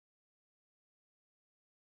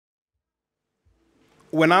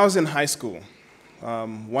When I was in high school,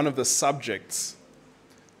 one of the subjects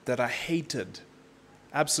that I hated,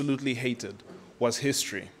 absolutely hated, was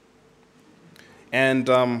history. And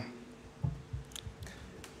I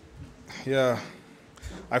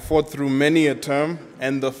fought through many a term,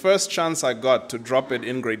 and the first chance I got to drop it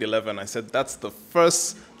in grade 11, I said, that's the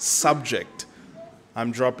first subject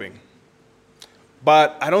I'm dropping.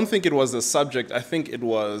 But I don't think it was the subject, I think it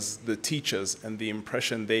was the teachers and the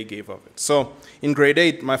impression they gave of it. So in grade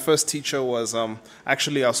 8, my first teacher was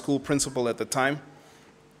actually our school principal at the time,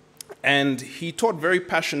 and he taught very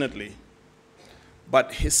passionately,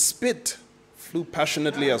 but his spit flew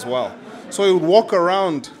passionately as well. So he would walk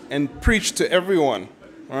around and preach to everyone,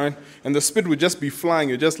 right? And the spit would just be flying,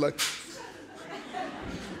 you're just like...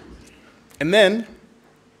 And then,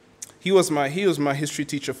 he was my history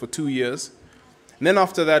teacher for 2 years. And then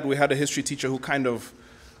after that, we had a history teacher who kind of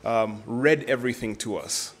read everything to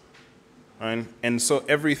us. Right? And so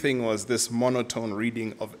everything was this monotone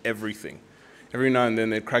reading of everything. Every now and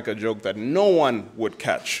then they'd crack a joke that no one would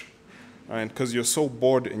catch, right? Because you're so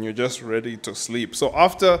bored and you're just ready to sleep. So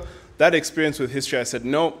after that experience with history, I said,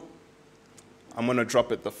 no, I'm going to drop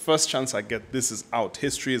it. The first chance I get, this is out.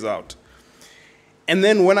 History is out. And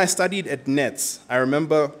then when I studied at NETS, I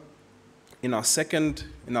remember in our second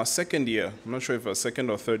year, I'm not sure if it was second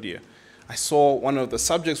or third year, I saw one of the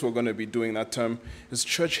subjects we're going to be doing that term is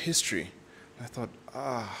church history. I thought,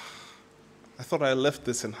 I thought I left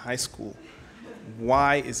this in high school.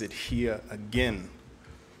 Why is it here again?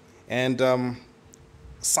 And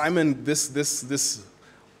Simon, this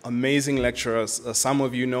amazing lecturer, some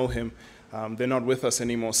of you know him, they're not with us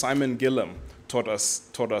anymore. Simon Gillum taught us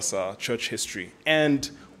church history. And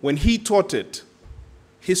when he taught it,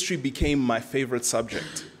 history became my favorite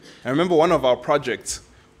subject. I remember one of our projects,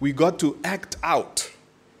 we got to act out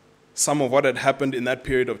some of what had happened in that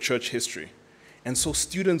period of church history. And so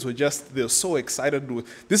students were they're so excited.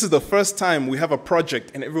 This is the first time we have a project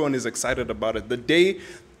and everyone is excited about it.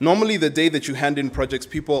 Normally the day that you hand in projects,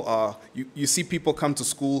 you see people come to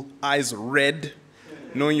school, eyes red,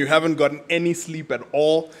 knowing you haven't gotten any sleep at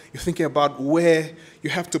all. You're thinking about where you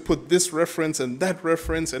have to put this reference and that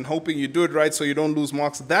reference and hoping you do it right so you don't lose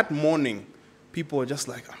marks. That morning, people are just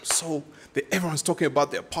like, everyone's talking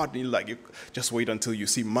about their part, and you're like, just wait until you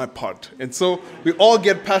see my part. And so we all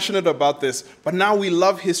get passionate about this, but now we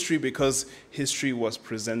love history because history was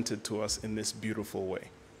presented to us in this beautiful way,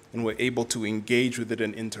 and we're able to engage with it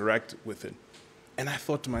and interact with it. And I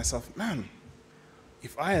thought to myself, man,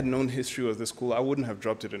 if I had known history was this cool, I wouldn't have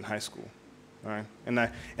dropped it in high school. Right?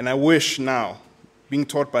 And I wish now, being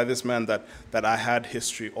taught by this man, that I had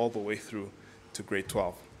history all the way through to grade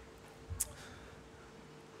 12.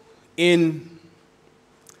 In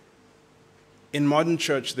modern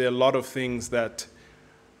church, there are a lot of things that,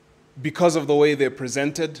 because of the way they're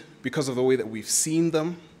presented, because of the way that we've seen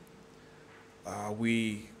them,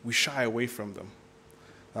 we shy away from them.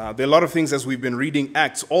 There are a lot of things as we've been reading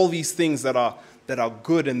Acts, all these things that are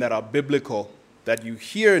good and that are biblical, that you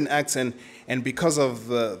hear in Acts, and because of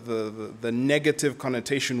the negative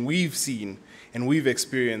connotation we've seen and we've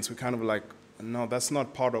experienced, we're kind of like, no, that's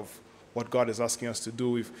not part of what God is asking us to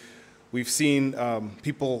do. We've seen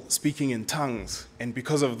people speaking in tongues, and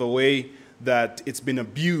because of the way that it's been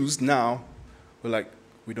abused now, we're like,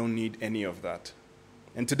 we don't need any of that.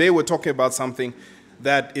 And today we're talking about something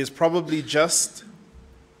that is probably just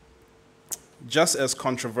as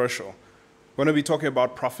controversial. We're going to be talking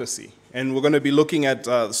about prophecy, and we're going to be looking at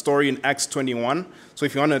the story in Acts 21. So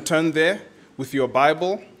if you want to turn there with your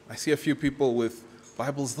Bible, I see a few people with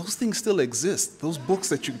Bibles. Those things still exist, those books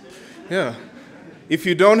that yeah. If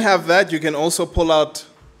you don't have that, you can also pull out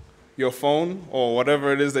your phone or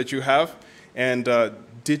whatever it is that you have and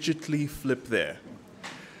digitally flip there.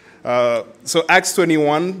 So Acts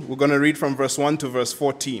 21, we're going to read from verse 1 to verse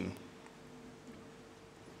 14.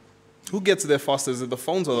 Who gets there faster? Is it the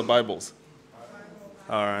phones or the Bibles?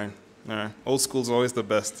 All right. Old school's always the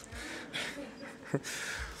best.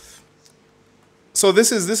 So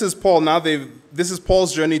this is Paul. Now this is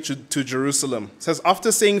Paul's journey to Jerusalem. It says,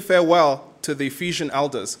 after saying farewell to the Ephesian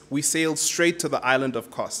elders, we sailed straight to the island of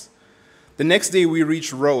Kos. The next day we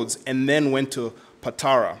reached Rhodes and then went to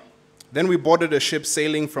Patara. Then we boarded a ship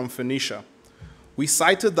sailing from Phoenicia. We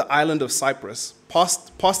sighted the island of Cyprus,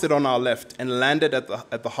 passed it on our left, and landed at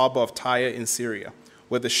the harbor of Tyre in Syria,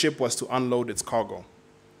 where the ship was to unload its cargo.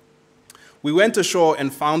 We went ashore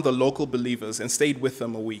and found the local believers and stayed with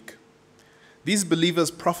them a week. These believers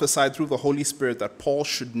prophesied through the Holy Spirit that Paul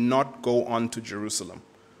should not go on to Jerusalem.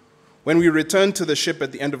 When we returned to the ship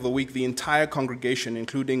at the end of the week, the entire congregation,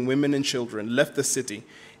 including women and children, left the city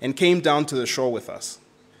and came down to the shore with us.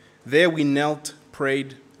 There we knelt,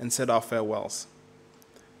 prayed, and said our farewells.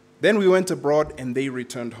 Then we went abroad, and they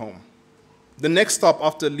returned home. The next stop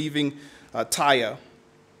after leaving Tyre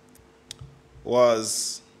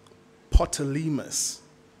was Ptolemais.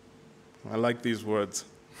 I like these words.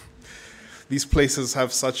 These places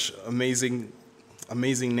have such amazing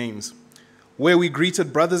names. Where we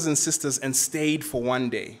greeted brothers and sisters and stayed for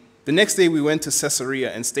one day. The next day we went to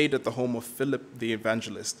Caesarea and stayed at the home of Philip the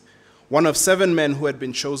evangelist, one of 7 men who had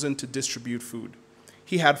been chosen to distribute food.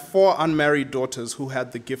 He had 4 unmarried daughters who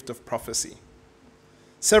had the gift of prophecy.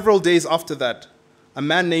 Several days after that, a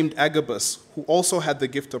man named Agabus, who also had the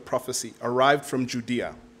gift of prophecy, arrived from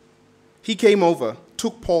Judea. He came over,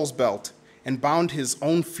 took Paul's belt, and bound his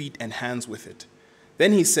own feet and hands with it.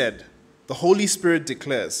 Then he said, "The Holy Spirit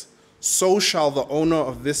declares, so shall the owner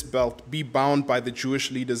of this belt be bound by the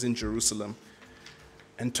Jewish leaders in Jerusalem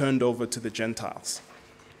and turned over to the Gentiles."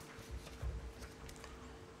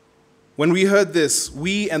 When we heard this,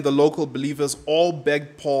 we and the local believers all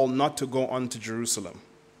begged Paul not to go on to Jerusalem.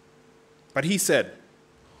 But he said,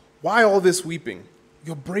 "Why all this weeping?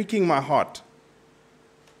 You're breaking my heart.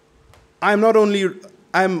 I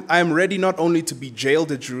am ready not only to be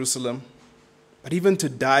jailed at Jerusalem, but even to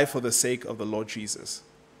die for the sake of the Lord Jesus."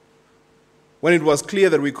 When it was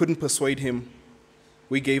clear that we couldn't persuade him,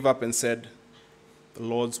 we gave up and said, "The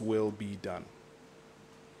Lord's will be done."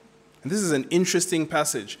 And this is an interesting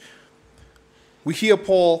passage. We hear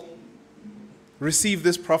Paul receive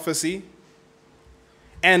this prophecy,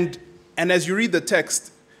 and as you read the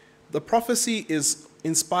text, the prophecy is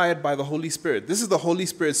inspired by the Holy Spirit. This is the Holy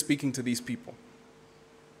Spirit speaking to these people.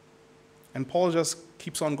 And Paul just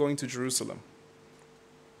keeps on going to Jerusalem.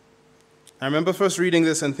 I remember first reading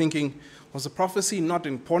this and thinking, was the prophecy not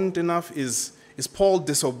important enough? Is Paul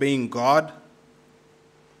disobeying God?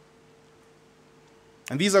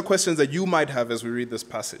 And these are questions that you might have as we read this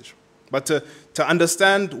passage. But to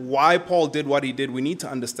understand why Paul did what he did, we need to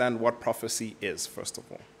understand what prophecy is, first of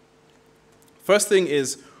all. First thing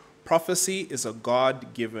is, prophecy is a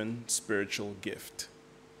God-given spiritual gift.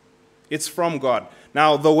 It's from God.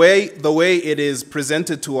 Now, the way it is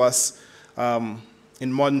presented to us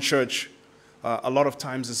in modern church, a lot of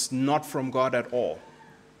times it's not from God at all.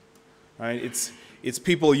 Right? It's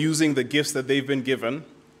people using the gifts that they've been given,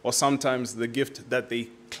 or sometimes the gift that they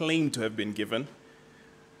claim to have been given,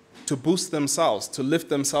 to boost themselves, to lift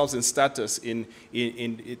themselves in status, to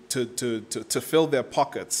fill their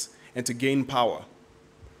pockets, and to gain power.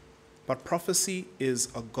 But prophecy is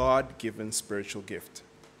a God-given spiritual gift.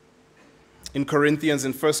 In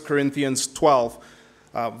 1 Corinthians 12,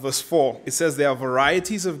 verse 4, it says there are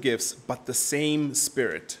varieties of gifts, but the same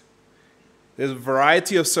Spirit. There's a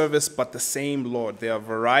variety of service, but the same Lord. There are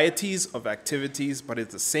varieties of activities, but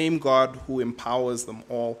it's the same God who empowers them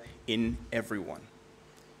all in everyone.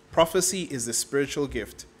 Prophecy is a spiritual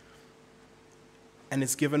gift, and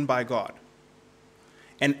it's given by God.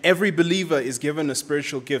 And every believer is given a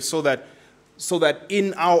spiritual gift so that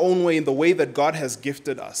in our own way, in the way that God has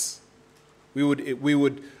gifted us, we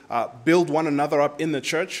would build one another up in the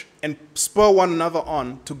church and spur one another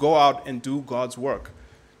on to go out and do God's work,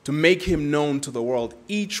 to make him known to the world.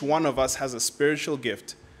 Each one of us has a spiritual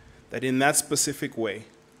gift that in that specific way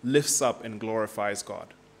lifts up and glorifies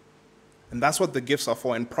God. And that's what the gifts are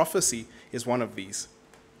for, and prophecy is one of these.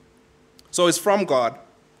 So it's from God.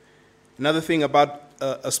 Another thing about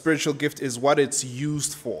a spiritual gift is what it's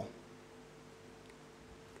used for.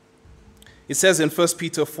 It says in 1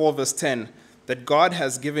 Peter 4, verse 10, that God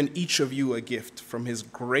has given each of you a gift from his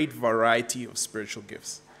great variety of spiritual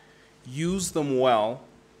gifts. Use them well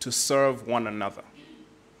to serve one another.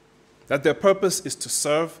 That their purpose is to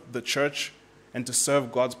serve the church and to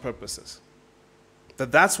serve God's purposes.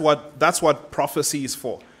 That's what prophecy is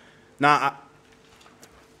for. Now,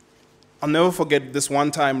 I'll never forget this one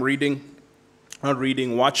time watching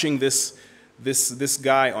this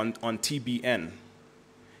guy on TBN.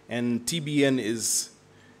 And TBN is,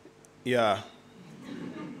 yeah.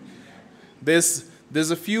 There's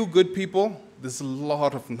a few good people. There's a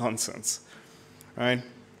lot of nonsense, right?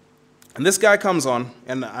 And this guy comes on,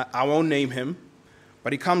 and I won't name him,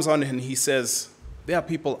 but he comes on and he says, there are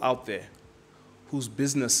people out there whose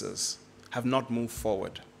businesses have not moved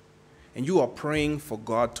forward. And you are praying for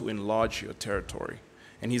God to enlarge your territory.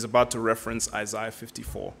 And he's about to reference Isaiah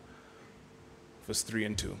 54, verse 3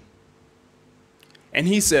 and 2. And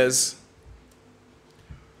he says,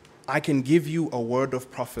 I can give you a word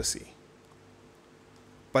of prophecy.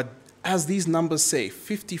 But as these numbers say,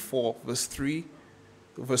 54, verse 2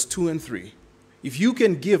 and 3, if you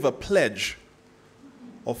can give a pledge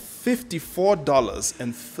of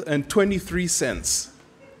 $54.23,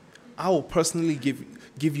 I will personally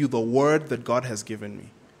give you the word that God has given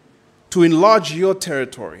me, to enlarge your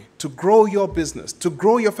territory, to grow your business, to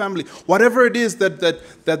grow your family, whatever it is that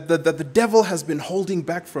the devil has been holding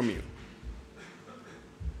back from you.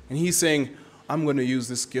 And he's saying, I'm going to use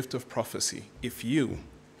this gift of prophecy if you,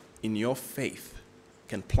 in your faith,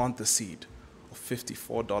 can plant the seed of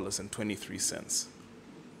 $54.23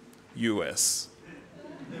 US.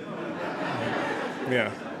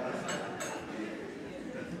 Yeah.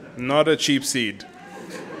 Not a cheap seed.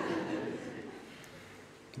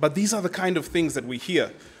 But these are the kind of things that we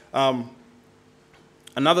hear.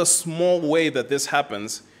 Another small way that this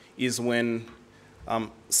happens is when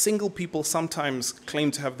single people sometimes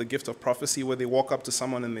claim to have the gift of prophecy, where they walk up to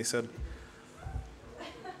someone and they said,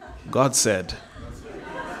 God said,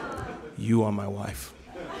 you are my wife.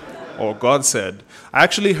 Or God said, I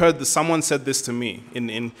actually heard that someone said this to me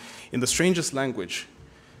in the strangest language.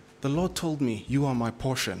 The Lord told me, you are my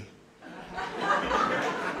portion.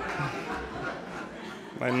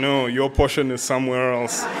 I know, your portion is somewhere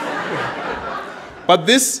else. But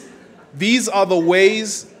these are the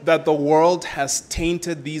ways that the world has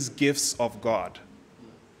tainted these gifts of God.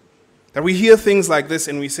 That we hear things like this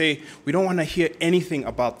and we say, we don't want to hear anything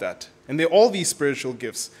about that. And they're all these spiritual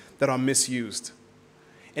gifts that are misused.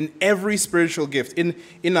 And every spiritual gift, in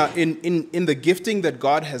the gifting that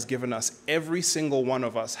God has given us, every single one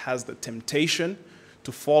of us has the temptation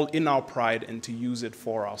to fall in our pride and to use it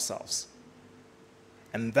for ourselves.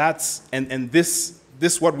 And this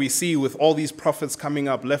what we see with all these prophets coming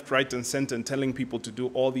up left, right, and center and telling people to do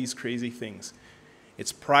all these crazy things.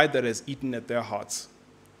 It's pride that has eaten at their hearts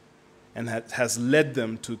and has led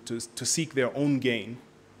them to seek their own gain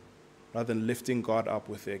rather than lifting God up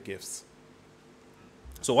with their gifts.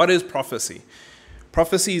 So what is prophecy?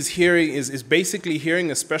 Prophecy is basically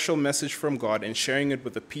hearing a special message from God and sharing it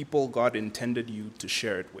with the people God intended you to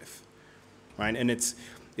share it with. Right? And it's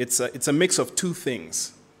a mix of two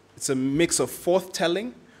things. It's a mix of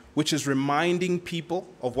forthtelling, which is reminding people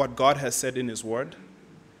of what God has said in his word,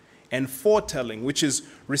 and foretelling, which is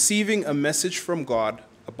receiving a message from God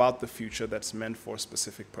about the future that's meant for a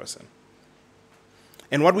specific person.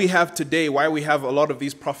 And what we have today, why we have a lot of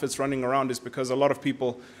these prophets running around, is because a lot of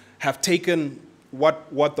people have taken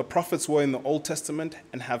what the prophets were in the Old Testament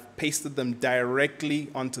and have pasted them directly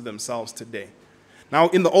onto themselves today. Now,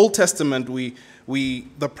 in the Old Testament, the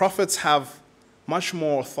prophets have much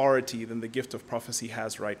more authority than the gift of prophecy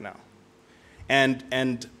has right now.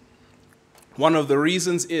 And one of the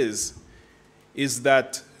reasons is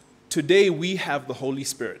that today we have the Holy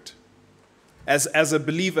Spirit. As a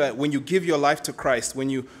believer, when you give your life to Christ, when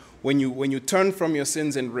you turn from your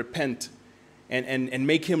sins and repent and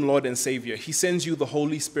make him Lord and Savior, he sends you the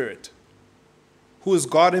Holy Spirit, who is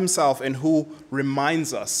God himself and who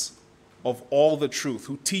reminds us of all the truth,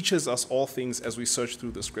 who teaches us all things as we search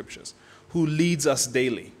through the scriptures, who leads us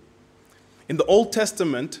daily. In the Old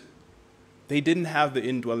Testament, they didn't have the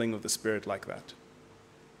indwelling of the Spirit like that.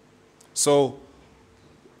 So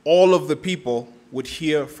all of the people would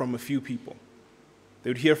hear from a few people. They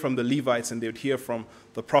would hear from the Levites and they would hear from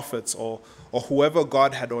the prophets or whoever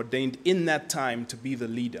God had ordained in that time to be the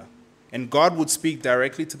leader. And God would speak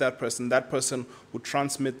directly to that person. That person would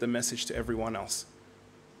transmit the message to everyone else.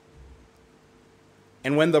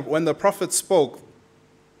 And when the prophets spoke,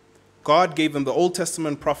 God gave them, the Old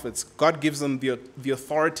Testament prophets, God gives them the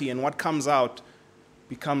authority, and what comes out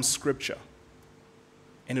becomes scripture.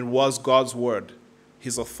 And it was God's word,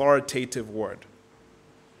 his authoritative word.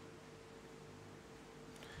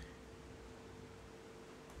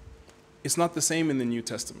 It's not the same in the New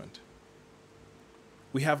Testament.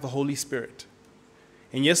 We have the Holy Spirit.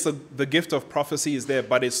 And yes, the gift of prophecy is there,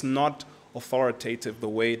 but it's not authoritative the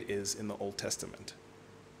way it is in the Old Testament.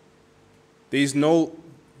 There's no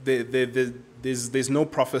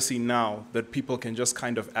prophecy now that people can just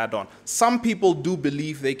kind of add on. Some people do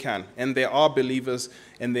believe they can, and there are believers,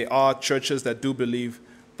 and there are churches that do believe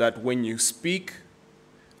that when you speak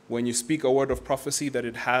a word of prophecy, that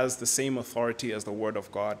it has the same authority as the word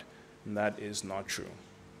of God, and that is not true.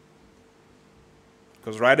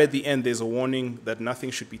 Because right at the end, there's a warning that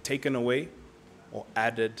nothing should be taken away or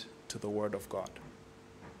added to the word of God.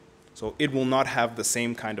 So it will not have the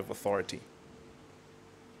same kind of authority.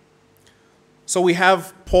 So we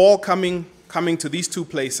have Paul coming to these two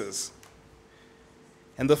places.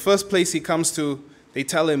 And the first place he comes to, they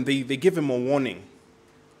tell him, they give him a warning.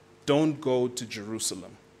 Don't go to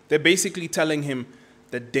Jerusalem. They're basically telling him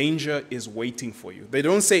that danger is waiting for you. They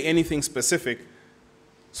don't say anything specific,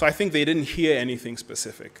 so I think they didn't hear anything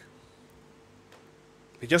specific.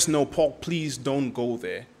 They just know, Paul, please don't go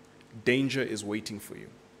there. Danger is waiting for you.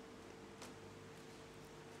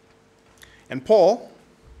 And Paul,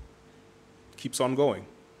 keeps on going.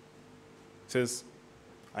 He says,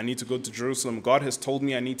 I need to go to Jerusalem. God has told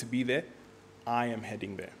me I need to be there. I am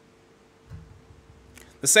heading there.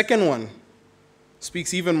 The second one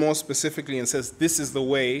speaks even more specifically and says, this is the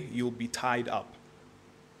way you'll be tied up.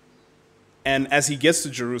 And as he gets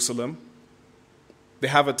to Jerusalem, they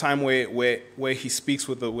have a time where he speaks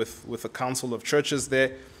with a council of churches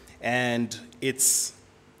there, and it's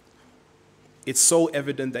so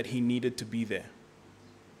evident that he needed to be there.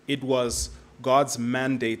 It was God's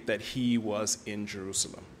mandate that he was in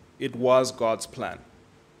Jerusalem. It was God's plan.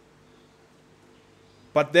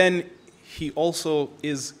 But then he also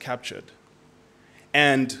is captured.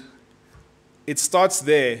 And it starts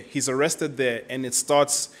there, he's arrested there, and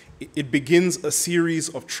it begins a series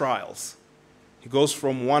of trials. He goes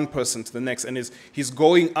from one person to the next, and he's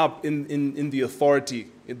going up in the authority,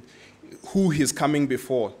 who he's coming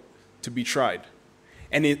before to be tried.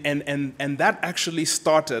 And that actually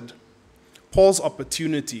started Paul's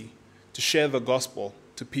opportunity to share the gospel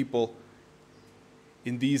to people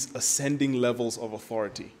in these ascending levels of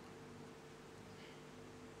authority.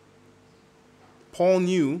 Paul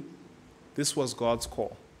knew this was God's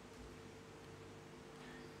call.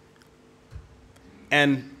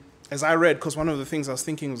 And as I read, because one of the things I was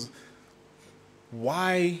thinking was,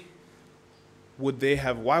 why would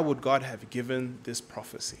God have given this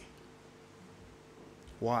prophecy?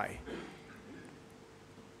 Why?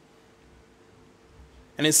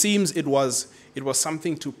 And it seems it was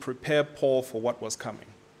something to prepare Paul for what was coming.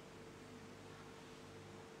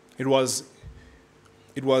 It wasn't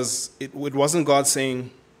God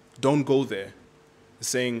saying, don't go there. It's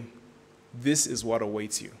saying, this is what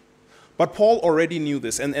awaits you. But Paul already knew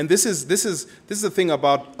this, and this is the thing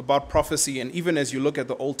about prophecy, and even as you look at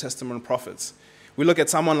the Old Testament prophets, we look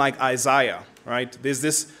at someone like Isaiah, right? There's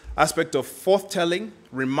this aspect of foretelling,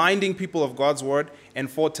 reminding people of God's word,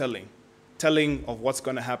 and foretelling, telling of what's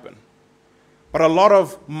going to happen. But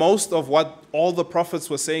most of what all the prophets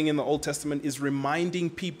were saying in the Old Testament is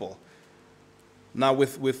reminding people. Now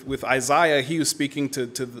with Isaiah, he was speaking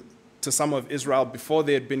to some of Israel before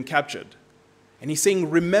they had been captured. And he's saying,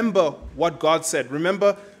 remember what God said.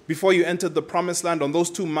 Remember before you entered the promised land on those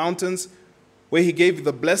two mountains where he gave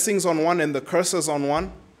the blessings on one and the curses on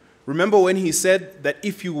one. Remember when he said that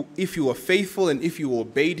if you were faithful and if you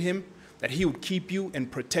obeyed him, that he would keep you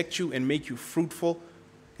and protect you and make you fruitful,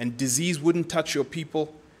 and disease wouldn't touch your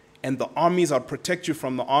people, and the armies would protect you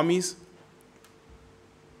from the armies.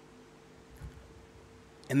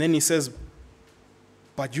 And then he says,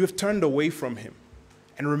 but you have turned away from him.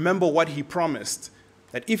 And remember what he promised,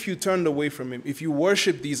 that if you turned away from him, if you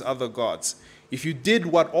worshiped these other gods, if you did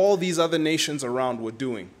what all these other nations around were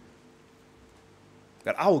doing,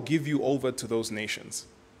 that I will give you over to those nations.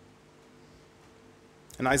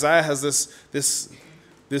 And Isaiah has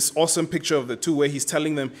this awesome picture of the two where he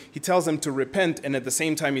tells them to repent, and at the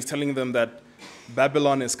same time he's telling them that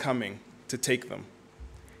Babylon is coming to take them.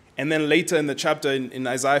 And then later in the chapter in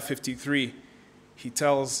Isaiah 53, he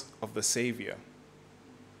tells of the Savior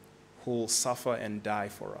who will suffer and die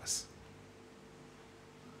for us.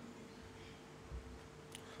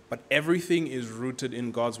 But everything is rooted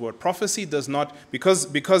in God's word. Prophecy does not, because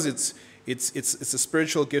it's a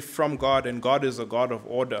spiritual gift from God, and God is a God of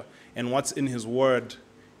order, and what's in his word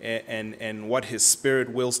and what his spirit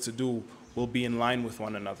wills to do will be in line with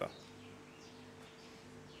one another.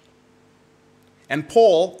 And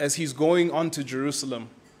Paul, as he's going on to Jerusalem,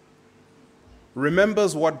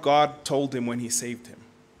 remembers what God told him when he saved him.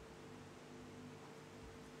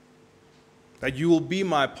 That you will be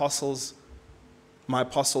my apostle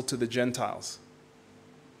to the Gentiles,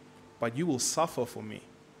 but you will suffer for me.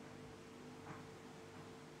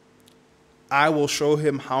 I will show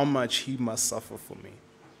him how much he must suffer for me.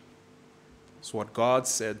 That's what God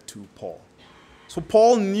said to Paul. So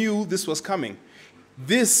Paul knew this was coming.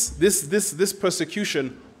 This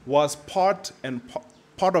persecution was part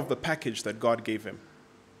of the package that God gave him.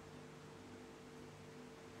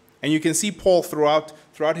 And you can see Paul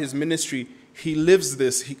throughout his ministry, he lives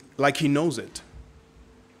this like he knows it.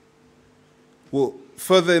 Well,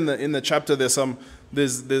 further in the chapter, there's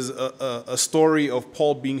a story of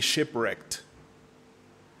Paul being shipwrecked.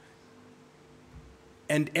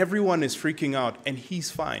 And everyone is freaking out, and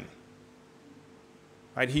he's fine.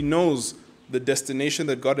 Right? He knows the destination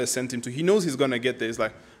that God has sent him to. He knows he's going to get there. He's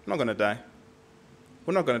like, I'm not going to die.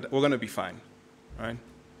 We're going to be fine. Right?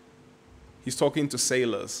 He's talking to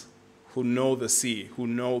sailors who know the sea, who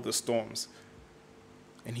know the storms.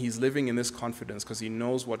 And he's living in this confidence because he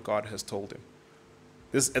knows what God has told him.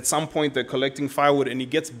 At some point, they're collecting firewood, and he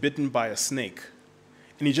gets bitten by a snake.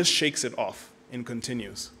 And he just shakes it off and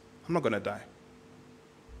continues. I'm not going to die.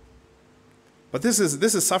 But this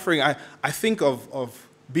is suffering. I think of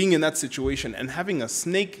being in that situation and having a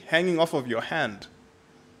snake hanging off of your hand.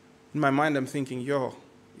 In my mind, I'm thinking,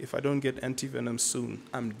 if I don't get antivenom soon,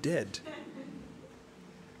 I'm dead.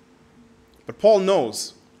 But Paul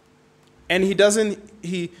knows. And he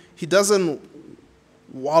doesn't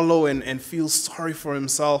wallow and feel sorry for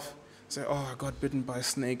himself. Say, I got bitten by a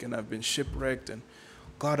snake and I've been shipwrecked, and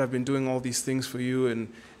God, I've been doing all these things for you, and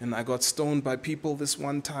I got stoned by people this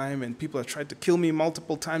one time, and people have tried to kill me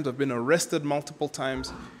multiple times. I've been arrested multiple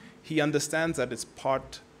times. He understands that it's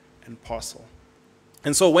part and parcel.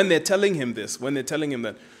 And so when they're telling him this, when they're telling him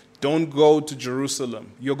that, don't go to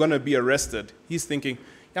Jerusalem, you're going to be arrested, he's thinking,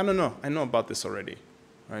 no, I know about this already.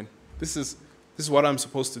 Right? This is what I'm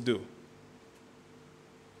supposed to do.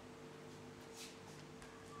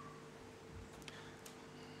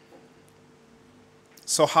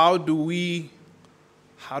 So how do we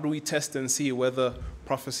test and see whether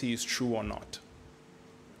prophecy is true or not?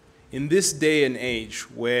 In this day and age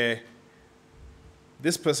where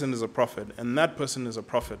this person is a prophet and that person is a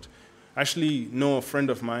prophet, I actually know a friend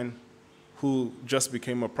of mine who just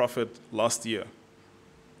became a prophet last year.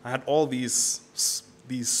 I had all these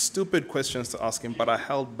stupid questions to ask him, but I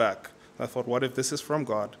held back. I thought, what if this is from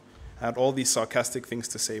God? I had all these sarcastic things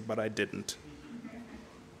to say, but I didn't.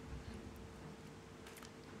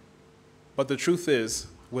 But the truth is,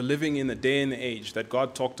 we're living in a day and age that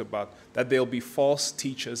God talked about, that there'll be false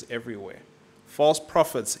teachers everywhere, false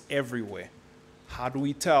prophets everywhere. How do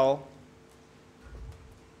we tell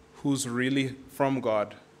who's really from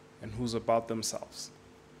God and who's about themselves?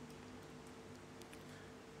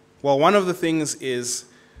 Well, one of the things is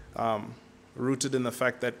rooted in the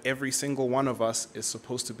fact that every single one of us is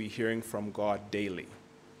supposed to be hearing from God daily.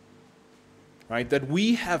 Right? That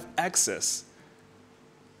we have access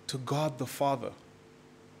to God the Father.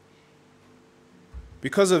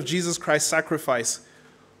 Because of Jesus Christ's sacrifice,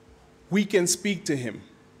 we can speak to him.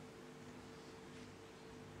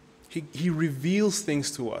 He reveals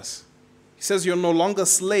things to us. He says, you're no longer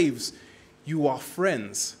slaves, you are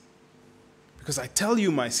friends. Because I tell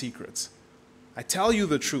you my secrets. I tell you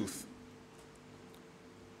the truth.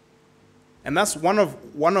 And that's one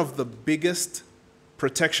of the biggest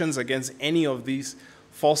protections against any of these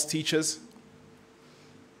false teachers,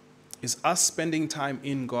 is us spending time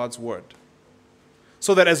in God's word.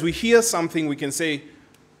 So that as we hear something, we can say,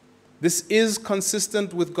 this is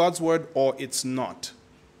consistent with God's word or it's not.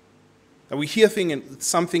 That we hear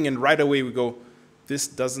something and right away we go, this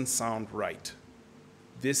doesn't sound right.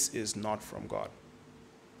 This is not from God.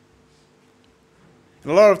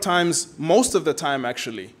 And a lot of times, most of the time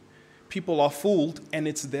actually, people are fooled and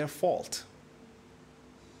it's their fault.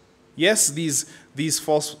 Yes, these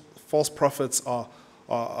false prophets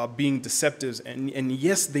are being deceptive, and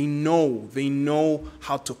yes, they know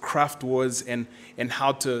how to craft words and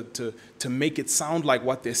how to make it sound like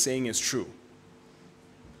what they're saying is true.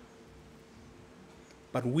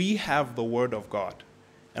 But we have the Word of God,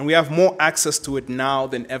 and we have more access to it now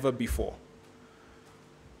than ever before.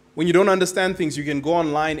 When you don't understand things, you can go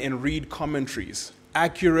online and read commentaries,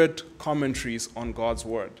 accurate commentaries on God's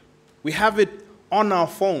Word. We have it on our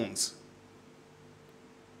phones.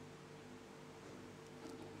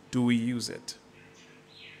 Do we use it?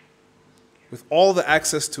 With all the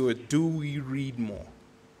access to it, do we read more?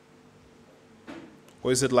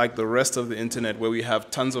 Or is it like the rest of the internet where we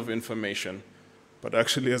have tons of information, but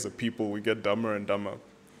actually as a people we get dumber and dumber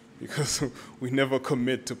because we never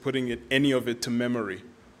commit to putting any of it to memory,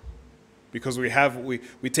 because we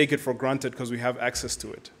take it for granted because we have access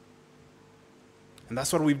to it. And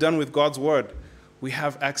that's what we've done with God's Word. We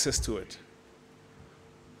have access to it.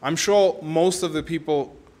 I'm sure most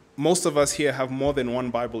of us here have more than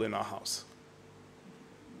one Bible in our house.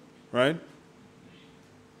 Right?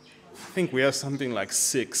 I think we have something like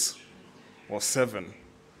 6 or 7.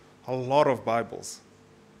 A lot of Bibles.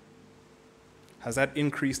 Has that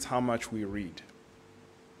increased how much we read?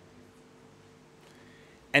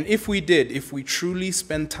 And if we truly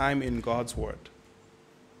spend time in God's Word,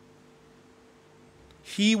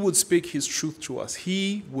 He would speak His truth to us.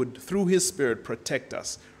 He would, through His Spirit, protect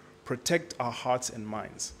us, protect our hearts and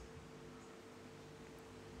minds.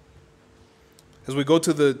 As we go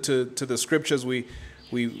to the scriptures, we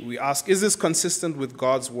ask, is this consistent with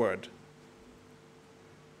God's word?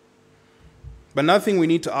 But another thing we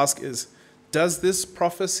need to ask is, does this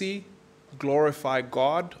prophecy glorify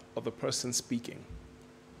God or the person speaking?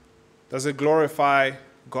 Does it glorify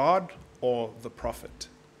God or the prophet?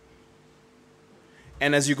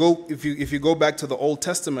 And as you go, if you go back to the Old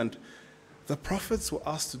Testament, the prophets were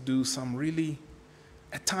asked to do some really,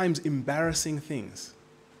 at times, embarrassing things.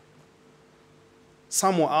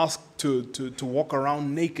 Some were asked to walk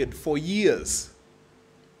around naked for years.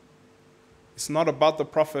 It's not about the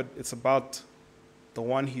prophet, it's about the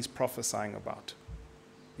one he's prophesying about.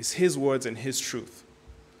 It's his words and his truth.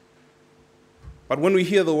 But when we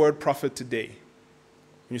hear the word prophet today,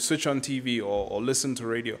 when you switch on TV or listen to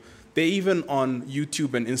radio, they're even on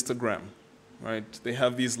YouTube and Instagram, right? They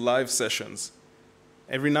have these live sessions.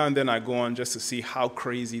 Every now and then I go on just to see how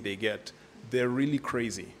crazy they get. They're really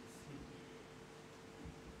crazy.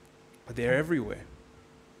 But they're everywhere.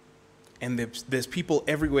 And there's people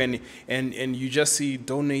everywhere, and you just see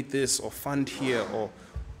donate this or fund here or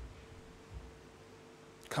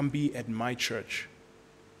come be at my church.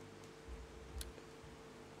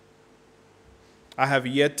 I have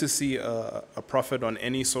yet to see a prophet on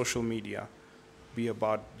any social media be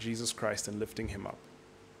about Jesus Christ and lifting him up.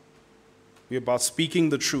 Be about speaking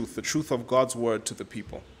the truth of God's word to the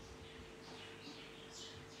people.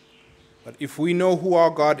 But if we know who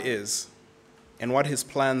our God is and what his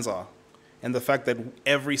plans are, and the fact that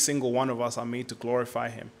every single one of us are made to glorify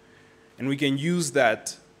him, and we can use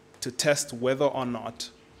that to test whether or not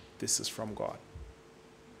this is from God.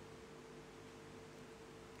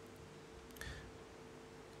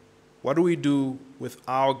 What do we do with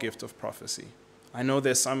our gift of prophecy? I know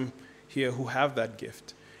there's some here who have that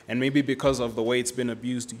gift, and maybe because of the way it's been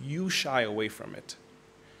abused, you shy away from it.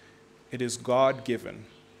 It is God-given,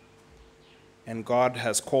 and God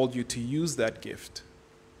has called you to use that gift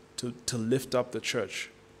to lift up the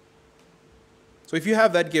church. So if you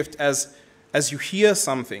have that gift, as you hear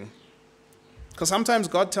something, because sometimes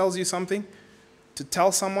God tells you something, to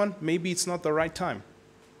tell someone, maybe it's not the right time.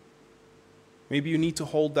 Maybe you need to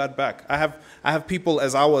hold that back. I have people,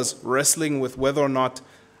 as I was wrestling with whether or not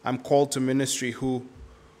I'm called to ministry, who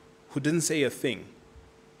didn't say a thing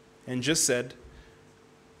and just said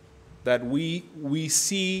that we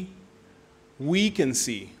can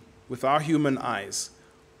see with our human eyes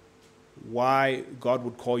why God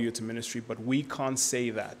would call you to ministry, but we can't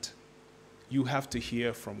say that. You have to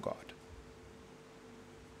hear from God.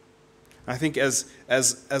 I think as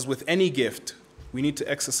with any gift, we need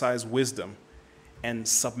to exercise wisdom and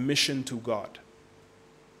submission to God.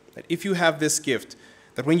 That if you have this gift,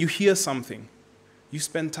 that when you hear something, you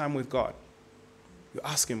spend time with God. You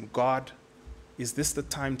ask him, God, is this the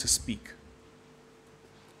time to speak?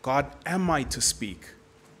 God, am I to speak?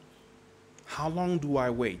 How long do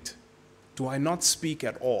I wait? Do I not speak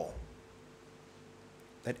at all?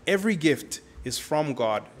 That every gift is from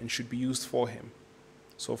God and should be used for him.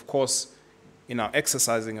 So, of course, in our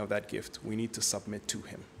exercising of that gift, we need to submit to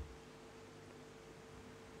him.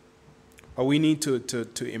 But we need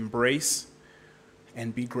to embrace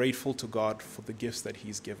and be grateful to God for the gifts that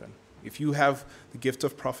he's given. If you have the gift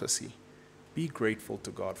of prophecy, be grateful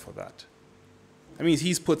to God for that. That means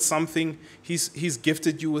he's put something, he's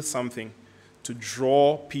gifted you with something to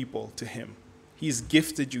draw people to him. He's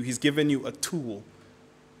gifted you, he's given you a tool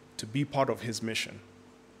to be part of his mission.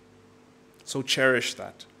 So cherish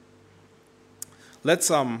that. Let's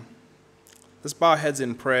bow our heads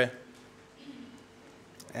in prayer.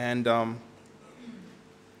 And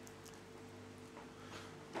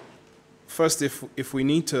first, if we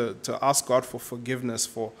need to ask God for forgiveness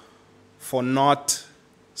for not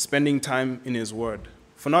spending time in his word,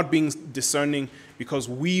 for not being discerning because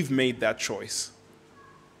we've made that choice,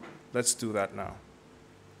 let's do that now.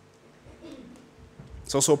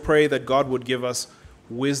 Let's also pray that God would give us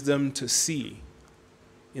wisdom to see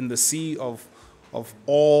in the sea of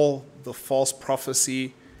all the false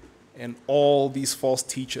prophecy and all these false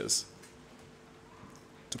teachers,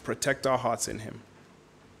 to protect our hearts in him.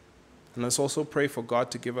 And let's also pray for God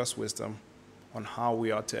to give us wisdom on how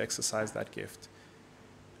we are to exercise that gift,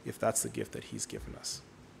 if that's the gift that he's given us.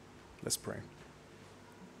 Let's pray.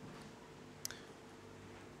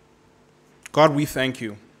 God, we thank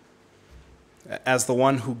you as the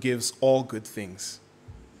one who gives all good things.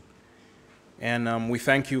 And we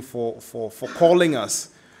thank you for calling us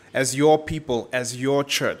as your people, as your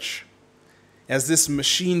church, as this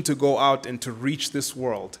machine to go out and to reach this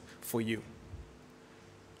world for you.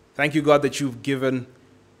 Thank you, God, that you've given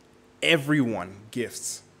everyone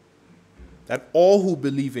gifts, that all who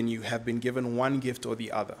believe in you have been given one gift or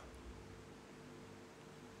the other.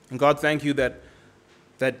 And God, thank you that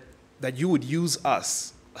you would use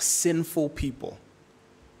us, a sinful people,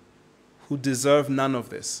 who deserve none of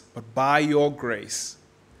this, but by your grace,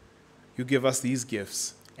 you give us these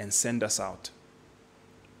gifts and send us out.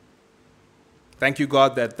 Thank you,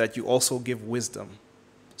 God, that you also give wisdom.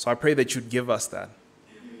 So I pray that you'd give us that.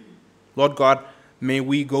 Lord God, may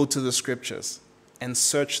we go to the scriptures and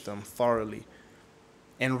search them thoroughly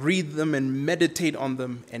and read them and meditate on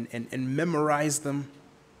them and memorize them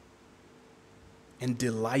and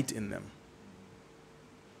delight in them.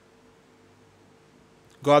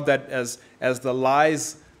 God, that as the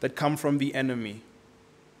lies that come from the enemy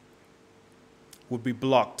would be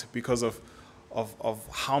blocked because of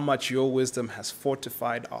how much your wisdom has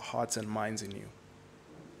fortified our hearts and minds in you.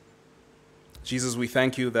 Jesus, we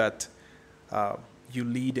thank you that you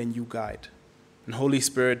lead and you guide. And Holy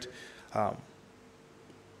Spirit,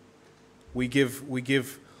 we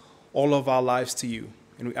give all of our lives to you.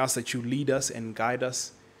 And we ask that you lead us and guide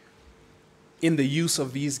us in the use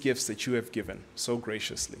of these gifts that you have given so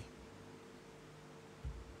graciously.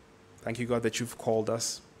 Thank you, God, that you've called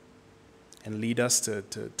us and lead us to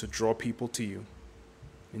draw people to you.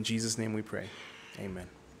 In Jesus' name we pray. Amen.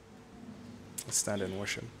 Let's stand and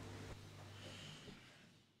worship.